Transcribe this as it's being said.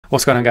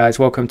What's going on, guys?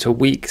 Welcome to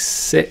week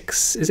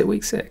 6. Is it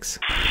week 6?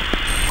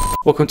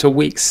 Welcome to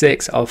week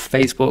 6 of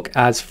Facebook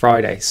Ads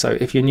Friday. So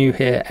if you're new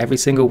here, every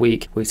single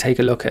week we take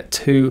a look at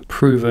 2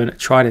 proven,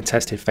 tried and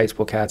tested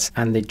Facebook ads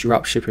and the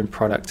dropshipping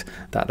product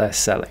that they're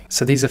selling.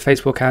 So these are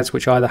Facebook ads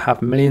which either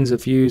have millions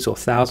of views or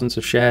thousands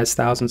of shares,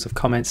 thousands of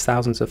comments,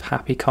 thousands of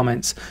happy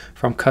comments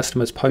from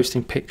customers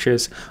posting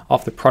pictures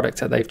of the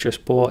product that they've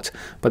just bought.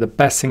 But the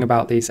best thing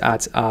about these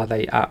ads are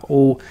they are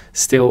all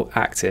still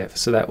active.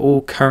 So they're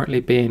all currently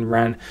being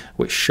ran,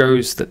 which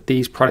shows that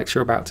these products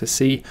you're about to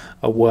see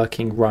are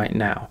working right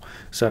now.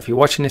 So if you're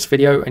watching this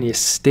video and you're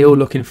still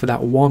looking for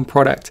that one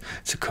product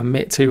to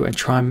commit to and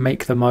try and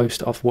make the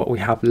most of what we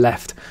have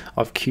left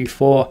of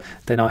Q4,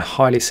 then I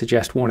highly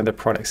suggest one of the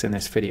products in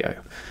this video.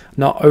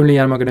 Not only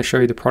am I going to show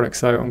you the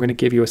products though, I'm going to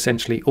give you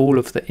essentially all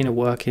of the inner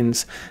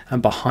workings and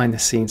behind the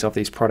scenes of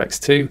these products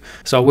too.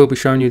 So I will be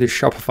showing you the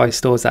Shopify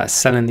stores that are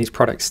selling these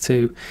products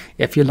too.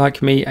 If you're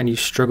like me and you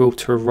struggle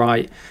to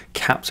write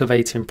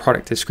captivating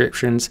product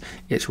descriptions,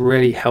 it's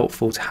really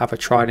helpful to have a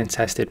tried and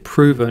tested,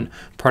 proven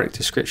product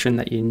description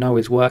that you know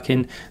is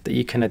working, that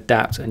you can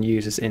adapt and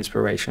use as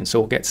inspiration. So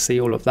we'll get to see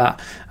all of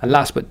that. And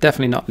last but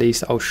definitely not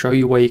least, I'll show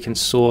you where you can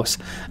source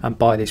and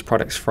buy these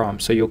products from.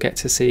 So you'll get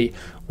to see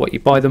what you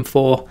buy them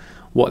for,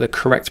 what the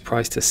correct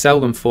price to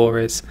sell them for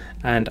is,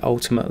 and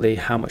ultimately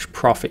how much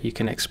profit you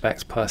can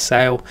expect per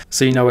sale,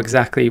 so you know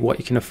exactly what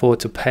you can afford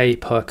to pay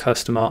per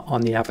customer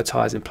on the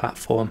advertising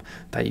platform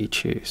that you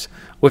choose.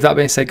 With that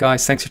being said,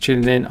 guys, thanks for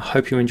tuning in. I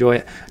hope you enjoy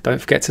it. Don't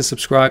forget to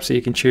subscribe so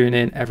you can tune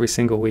in every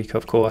single week,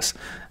 of course.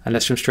 And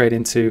let's jump straight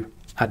into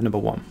ad number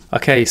 1.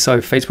 Okay, so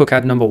Facebook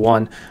ad number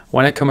 1.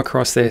 When I come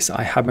across this,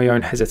 I have my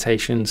own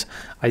hesitations.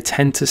 I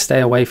tend to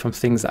stay away from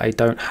things that I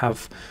don't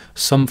have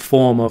some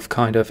form of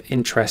kind of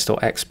interest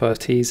or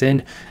expertise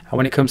in. And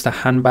when it comes to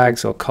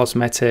handbags or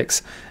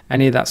cosmetics,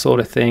 any of that sort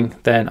of thing,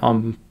 then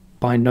I'm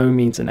by no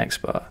means an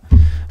expert.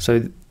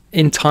 So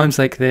in times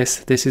like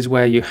this is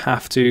where you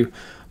have to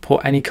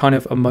put any kind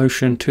of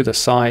emotion to the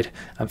side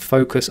and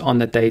focus on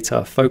the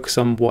data, focus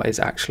on what is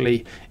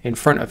actually in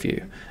front of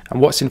you.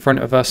 And what's in front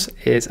of us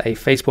is a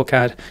Facebook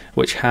ad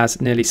which has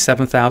nearly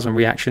 7,000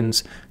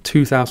 reactions,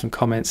 2,000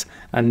 comments,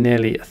 and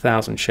nearly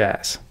 1,000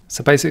 shares.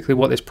 So basically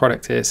what this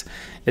product is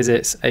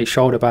it's a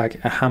shoulder bag,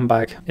 a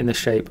handbag in the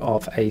shape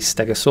of a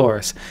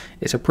stegosaurus.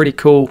 It's a pretty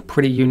cool,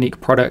 pretty unique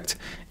product.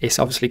 It's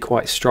obviously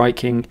quite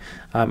striking,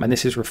 and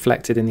this is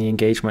reflected in the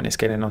engagement it's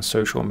getting on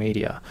social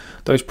media.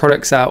 Those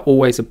products are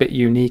always a bit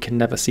unique and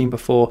never seen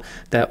before.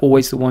 They're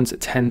always the ones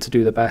that tend to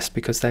do the best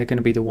because they're going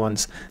to be the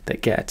ones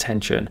that get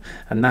attention.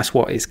 And that's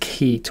what is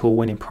key to a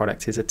winning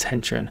product, is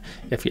attention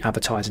if you're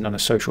advertising on a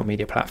social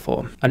media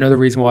platform. Another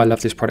reason why I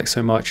love this product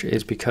so much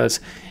is because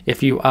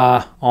if you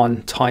are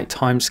on tight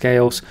time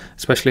scales,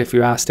 especially if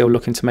you are still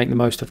looking to make the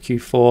most of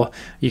Q4,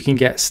 you can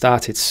get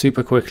started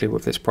super quickly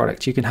with this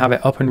product. You can have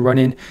it up and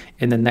running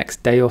in the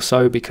next day or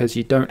so because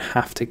you don't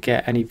have to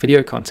get any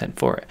video content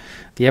for it.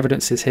 The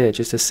evidence is here.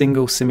 Just a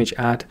single image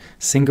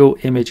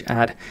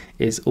ad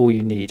is all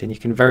you need, and you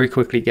can very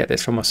quickly get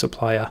this from a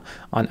supplier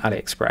on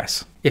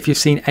AliExpress. If you've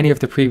seen any of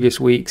the previous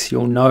weeks,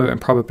 you'll know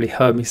and probably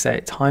heard me say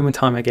it time and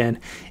time again,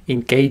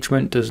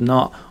 engagement does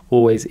not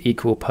always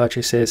equal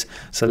purchases.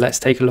 So let's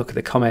take a look at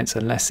the comments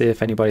and let's see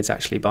if anybody's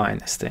actually buying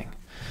this thing.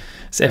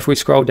 So if we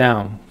scroll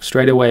down,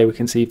 straight away we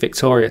can see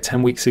Victoria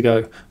 10 weeks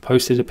ago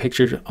posted a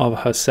picture of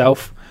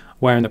herself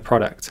wearing the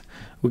product.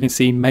 We can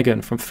see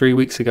Megan from 3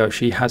 weeks ago,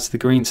 she has the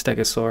green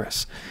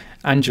stegosaurus.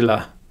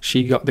 Angela,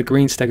 she got the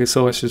green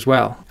stegosaurus as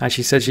well, and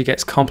she says she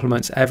gets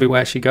compliments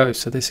everywhere she goes.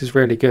 So this is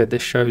really good.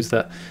 This shows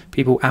that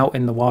people out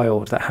in the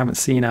wild that haven't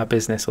seen our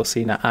business or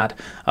seen our ad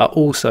are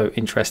also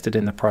interested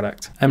in the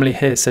product. Emily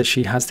here says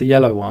she has the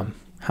yellow one.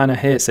 Hannah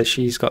here says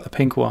she's got the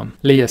pink one.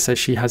 Leah says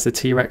she has the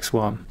T-Rex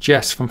one.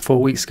 Jess from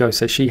 4 weeks ago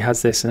says she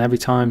has this, and every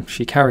time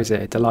she carries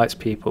it, it delights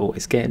people.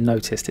 It's getting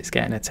noticed, it's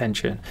getting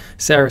attention.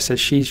 Sarah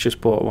says she's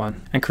just bought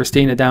one. And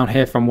Christina down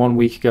here from 1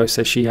 week ago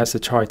says she has the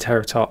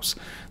Triceratops.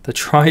 The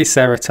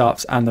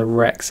Triceratops and the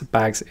Rex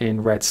bags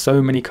in red.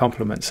 So many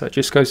compliments. So it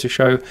just goes to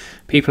show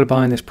people are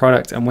buying this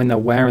product, and when they're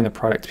wearing the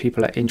product,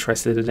 people are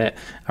interested in it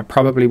and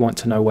probably want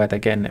to know where they're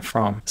getting it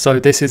from. So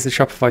this is the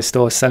Shopify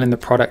store selling the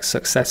product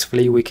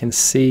successfully. We can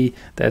see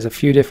there's a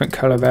few different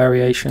color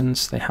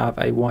variations. They have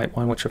a white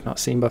one, which I've not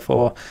seen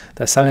before.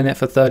 They're selling it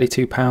for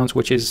 £32,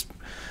 which is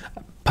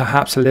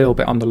perhaps a little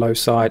bit on the low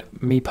side.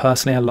 Me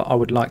personally, I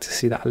would like to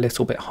see that a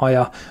little bit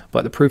higher,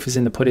 but the proof is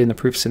in the pudding, the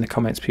proof is in the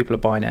comments. People are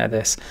buying it at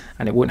this,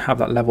 and it wouldn't have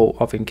that level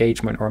of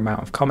engagement or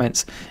amount of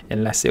comments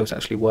unless it was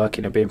actually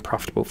working and being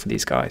profitable for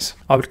these guys.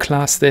 I would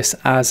class this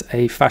as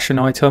a fashion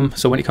item.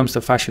 So when it comes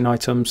to fashion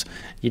items,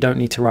 you don't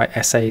need to write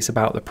essays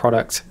about the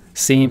product.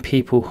 Seeing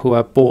people who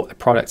have bought the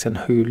product and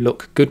who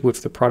look good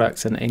with the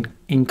product and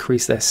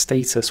increase their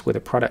status with the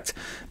product,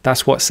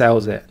 that's what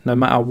sells it. No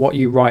matter what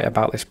you write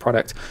about this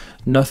product,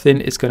 nothing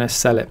is going to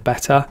sell it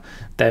better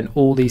than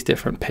all these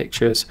different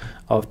pictures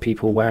of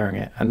people wearing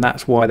it. And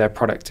that's why their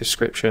product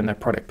description, their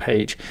product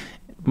page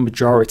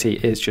majority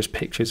is just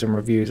pictures and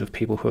reviews of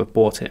people who have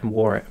bought it and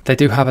wore it. They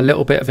do have a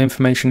little bit of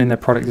information in their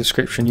product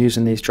description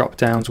using these drop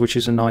downs, which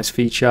is a nice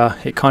feature.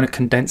 It kind of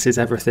condenses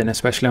everything,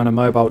 especially on a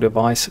mobile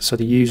device, so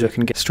the user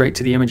can get straight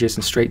to the images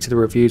and straight to the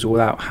reviews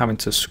without having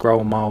to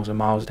scroll miles and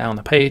miles down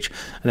the page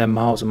and then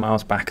miles and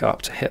miles back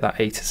up to hit that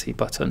A to C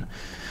button.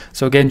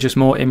 So again, just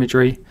more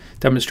imagery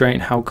demonstrating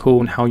how cool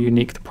and how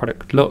unique the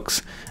product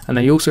looks. And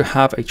they also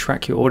have a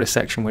track your order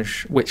section,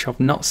 which I've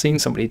not seen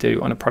somebody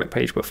do on a product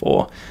page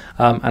before.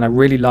 And I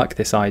really like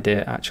this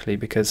idea actually,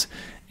 because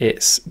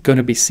it's going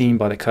to be seen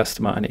by the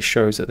customer and it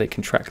shows that they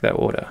can track their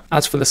order.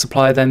 As for the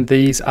supplier then,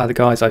 these are the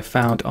guys I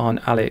found on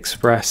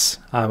AliExpress.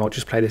 I'll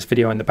just play this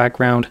video in the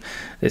background.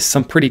 There's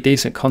some pretty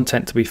decent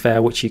content, to be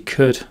fair, which you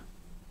could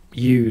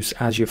use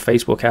as your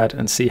Facebook ad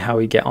and see how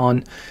we get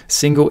on.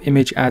 Single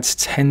image ads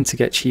tend to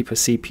get cheaper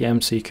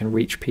CPM, so you can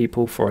reach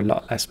people for a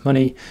lot less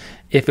money.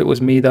 If it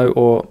was me though,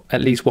 or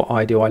at least what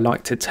I do, I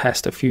like to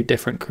test a few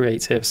different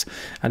creatives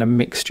and a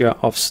mixture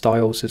of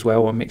styles as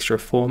well, or a mixture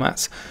of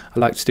formats. I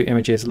like to do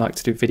images, I like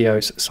to do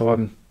videos, so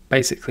I'm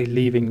basically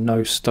leaving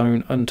no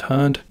stone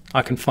unturned.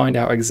 I can find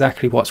out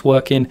exactly what's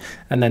working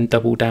and then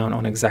double down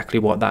on exactly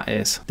what that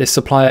is. This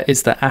supplier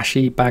is the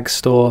Ashi Bag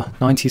Store.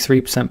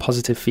 93%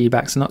 positive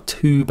feedback, so not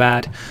too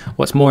bad.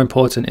 What's more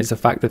important is the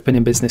fact they've been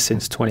in business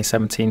since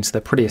 2017, so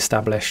they're pretty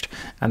established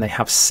and they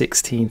have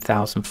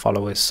 16,000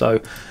 followers. So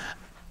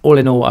all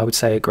in all, I would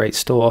say a great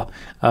store.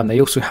 They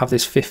also have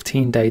this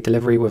 15-day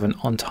delivery with an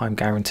on-time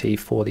guarantee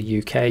for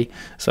the UK.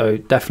 So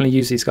definitely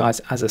use these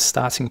guys as a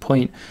starting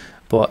point.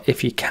 But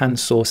if you can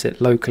source it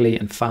locally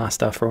and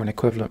faster for an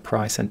equivalent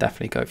price, then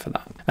definitely go for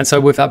that. And so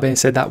with that being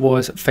said, that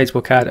was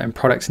Facebook ad and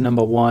product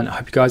number 1. I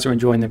hope you guys are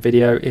enjoying the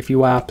video. If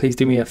you are, please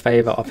do me a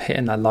favor of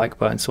hitting that like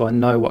button so I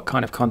know what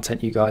kind of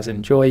content you guys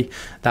enjoy.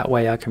 That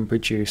way I can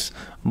produce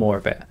more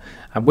of it.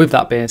 And with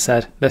that being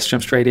said, let's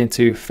jump straight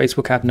into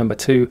Facebook ad number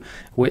 2,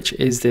 which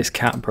is this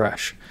cat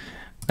brush.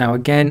 Now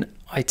again,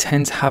 I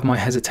tend to have my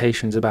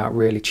hesitations about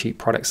really cheap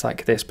products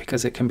like this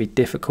because it can be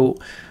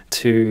difficult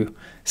to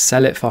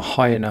sell it for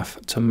high enough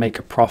to make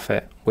a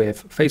profit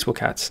with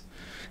Facebook ads.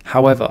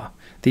 However,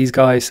 these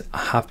guys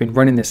have been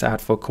running this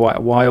ad for quite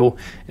a while.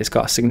 It's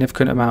got a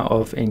significant amount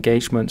of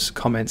engagements,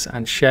 comments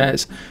and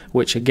shares,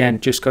 which again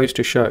just goes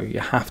to show you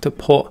have to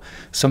put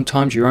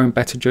sometimes your own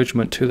better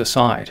judgment to the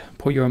side,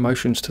 put your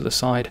emotions to the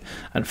side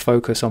and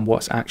focus on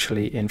what's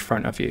actually in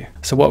front of you.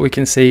 So what we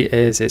can see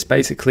is it's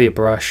basically a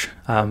brush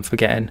for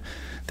getting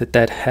the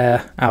dead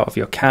hair out of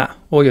your cat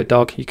or your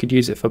dog. You could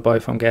use it for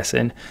both, I'm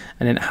guessing.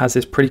 And then it has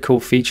this pretty cool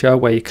feature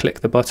where you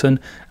click the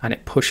button and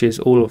it pushes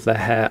all of the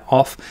hair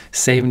off,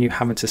 saving you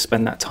having to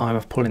spend that time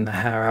of pulling the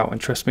hair out. And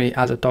trust me,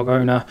 as a dog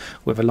owner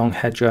with a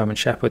long-haired German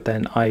Shepherd,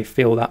 then I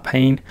feel that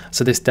pain.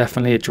 So this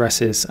definitely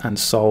addresses and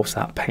solves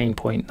that pain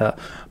point that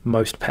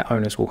most pet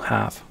owners will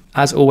have.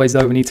 As always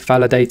though, we need to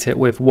validate it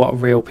with what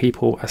real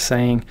people are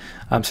saying.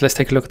 So let's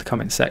take a look at the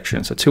comment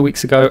section. So 2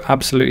 weeks ago,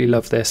 absolutely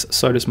love this.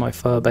 So does my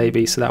fur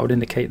baby. So that would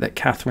indicate that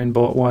Catherine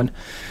bought one.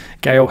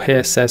 Gail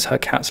here says her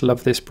cats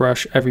love this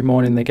brush. Every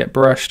morning they get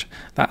brushed.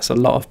 That's a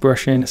lot of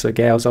brushing. So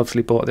Gail's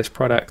obviously bought this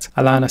product.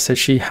 Alana says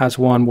she has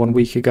one 1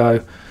 week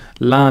ago.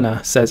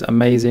 Lana says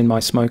amazing.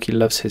 My Smokey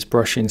loves his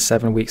brushing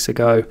 7 weeks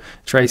ago.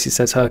 Tracy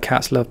says her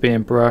cats love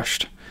being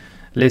brushed.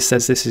 Liz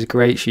says this is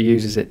great, she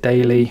uses it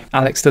daily.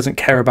 Alex doesn't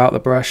care about the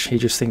brush, he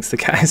just thinks the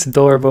cat is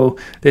adorable.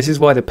 This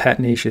is why the pet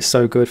niche is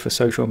so good for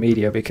social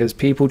media, because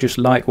people just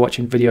like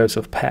watching videos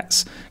of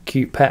pets,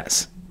 cute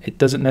pets. It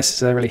doesn't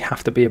necessarily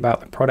have to be about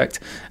the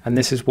product, and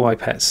this is why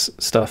pets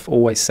stuff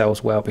always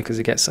sells well, because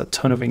it gets a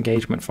ton of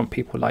engagement from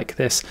people like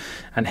this.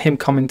 And him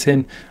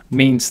commenting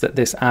means that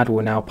this ad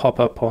will now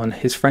pop up on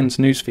his friend's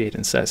newsfeed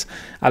and says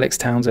Alex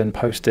Townsend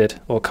posted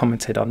or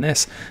commented on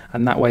this,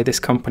 and that way this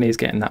company is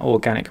getting that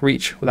organic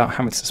reach without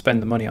having to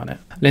spend the money on it.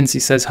 Lindsay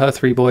says her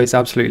 3 boys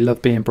absolutely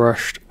love being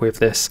brushed with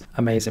this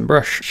amazing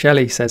brush.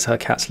 Shelley says her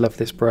cats love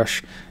this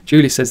brush.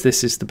 Julie says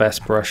this is the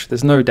best brush.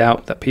 There's no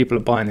doubt that people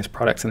are buying this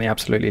product and they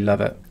absolutely love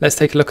it. Let's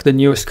take a look at the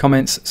newest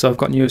comments. So I've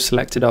got newest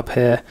selected up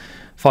here.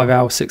 5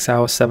 hours, 6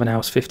 hours, 7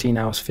 hours, 15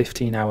 hours,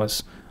 15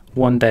 hours,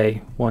 1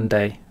 day, 1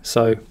 day.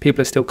 So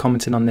people are still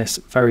commenting on this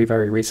very,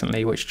 very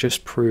recently, which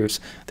just proves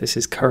this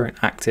is current,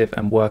 active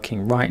and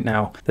working right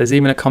now. There's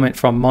even a comment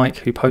from Mike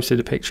who posted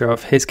a picture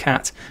of his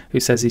cat who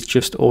says he's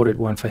just ordered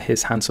one for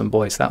his handsome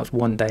boy. So that was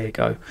 1 day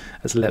ago.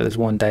 As little as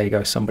 1 day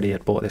ago, somebody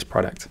had bought this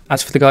product.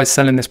 As for the guys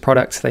selling this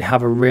product, they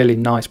have a really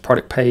nice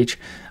product page.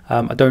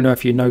 I don't know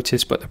if you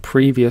noticed, but the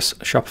previous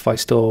Shopify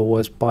store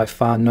was by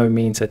far no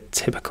means a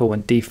typical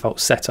and default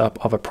setup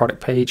of a product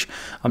page.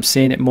 I'm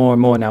seeing it more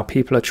and more now.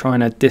 People are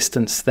trying to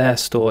distance their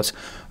stores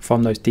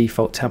from those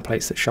default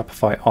templates that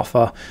Shopify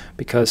offer,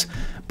 because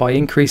by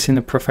increasing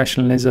the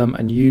professionalism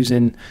and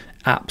using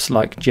apps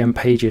like Gem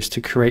Pages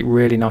to create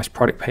really nice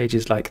product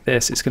pages like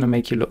this, it's going to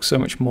make you look so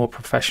much more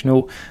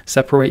professional,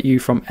 separate you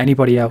from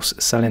anybody else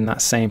selling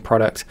that same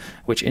product,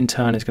 which in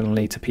turn is going to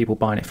lead to people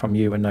buying it from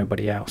you and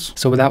nobody else.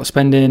 So without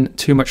spending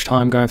too much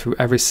time going through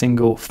every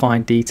single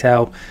fine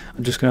detail,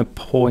 I'm just going to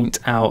point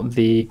out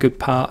the good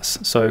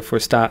parts. So for a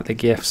start, the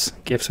GIFs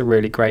are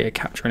really great at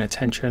capturing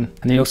attention,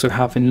 and they also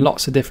have in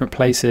lots of different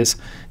places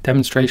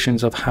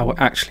demonstrations of how it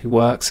actually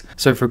works.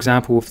 So for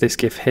example, with this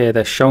GIF here,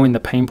 they're showing the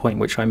pain point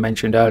which I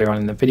mentioned earlier on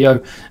in the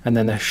video, and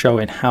then they're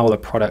showing how the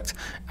product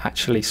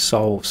actually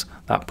solves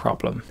that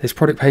problem. This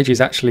product page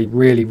is actually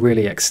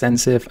really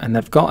extensive, and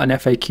they've got an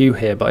FAQ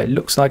here, but it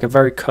looks like a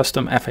very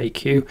custom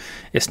FAQ.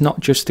 It's not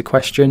just the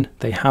question,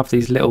 they have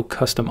these little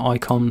custom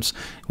icons,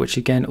 which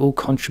again all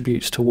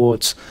contributes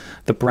towards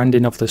the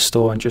branding of the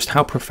store and just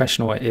how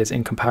professional it is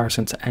in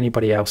comparison to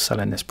anybody else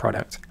selling this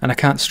product. And I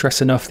can't stress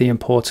enough the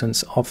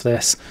importance of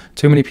this.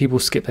 Too many people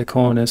skip their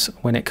corners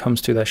when it comes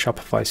to their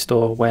Shopify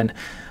store, when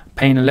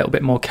paying a little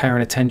bit more care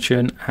and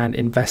attention and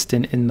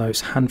investing in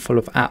those handful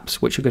of apps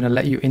which are going to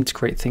let you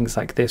integrate things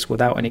like this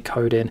without any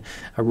coding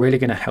are really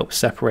going to help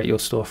separate your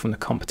store from the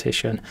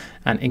competition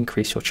and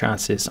increase your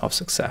chances of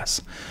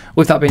success.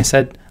 With that being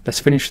said, let's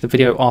finish the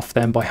video off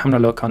then by having a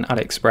look on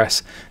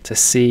AliExpress to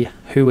see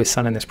who is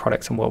selling this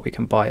product and what we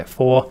can buy it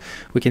for.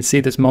 We can see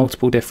there's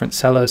multiple different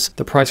sellers.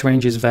 The price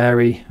ranges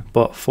vary,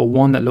 but for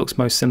one that looks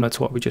most similar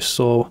to what we just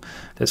saw,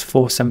 there's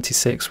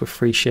 $4.76 with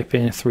free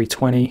shipping,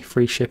 $3.20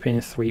 free shipping,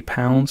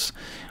 £3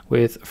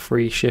 with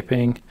free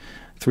shipping,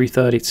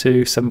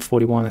 $3.32,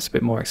 $7.41, that's a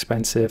bit more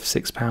expensive,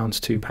 £6,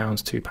 £2,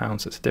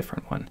 £2, that's a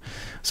different one.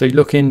 So you're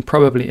looking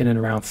probably in and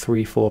around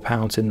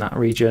 £3-4 in that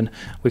region.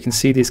 We can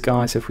see these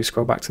guys, if we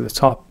scroll back to the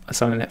top, are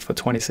selling it for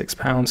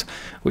 £26,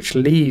 which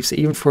leaves,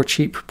 even for a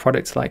cheap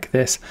product like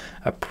this,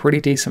 a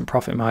pretty decent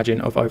profit margin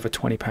of over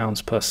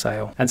 £20 per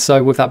sale. And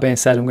so with that being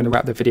said, I'm going to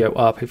wrap the video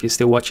up. If you're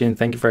still watching,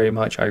 thank you very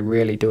much. I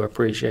really do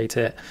appreciate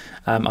it.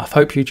 I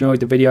hope you enjoyed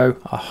the video.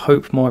 I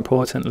hope more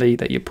importantly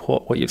that you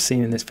put what you've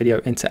seen in this video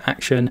into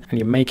action and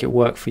you make it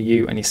work for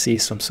you and you see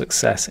some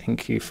success in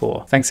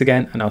Q4. Thanks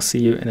again, and I'll see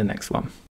you in the next one.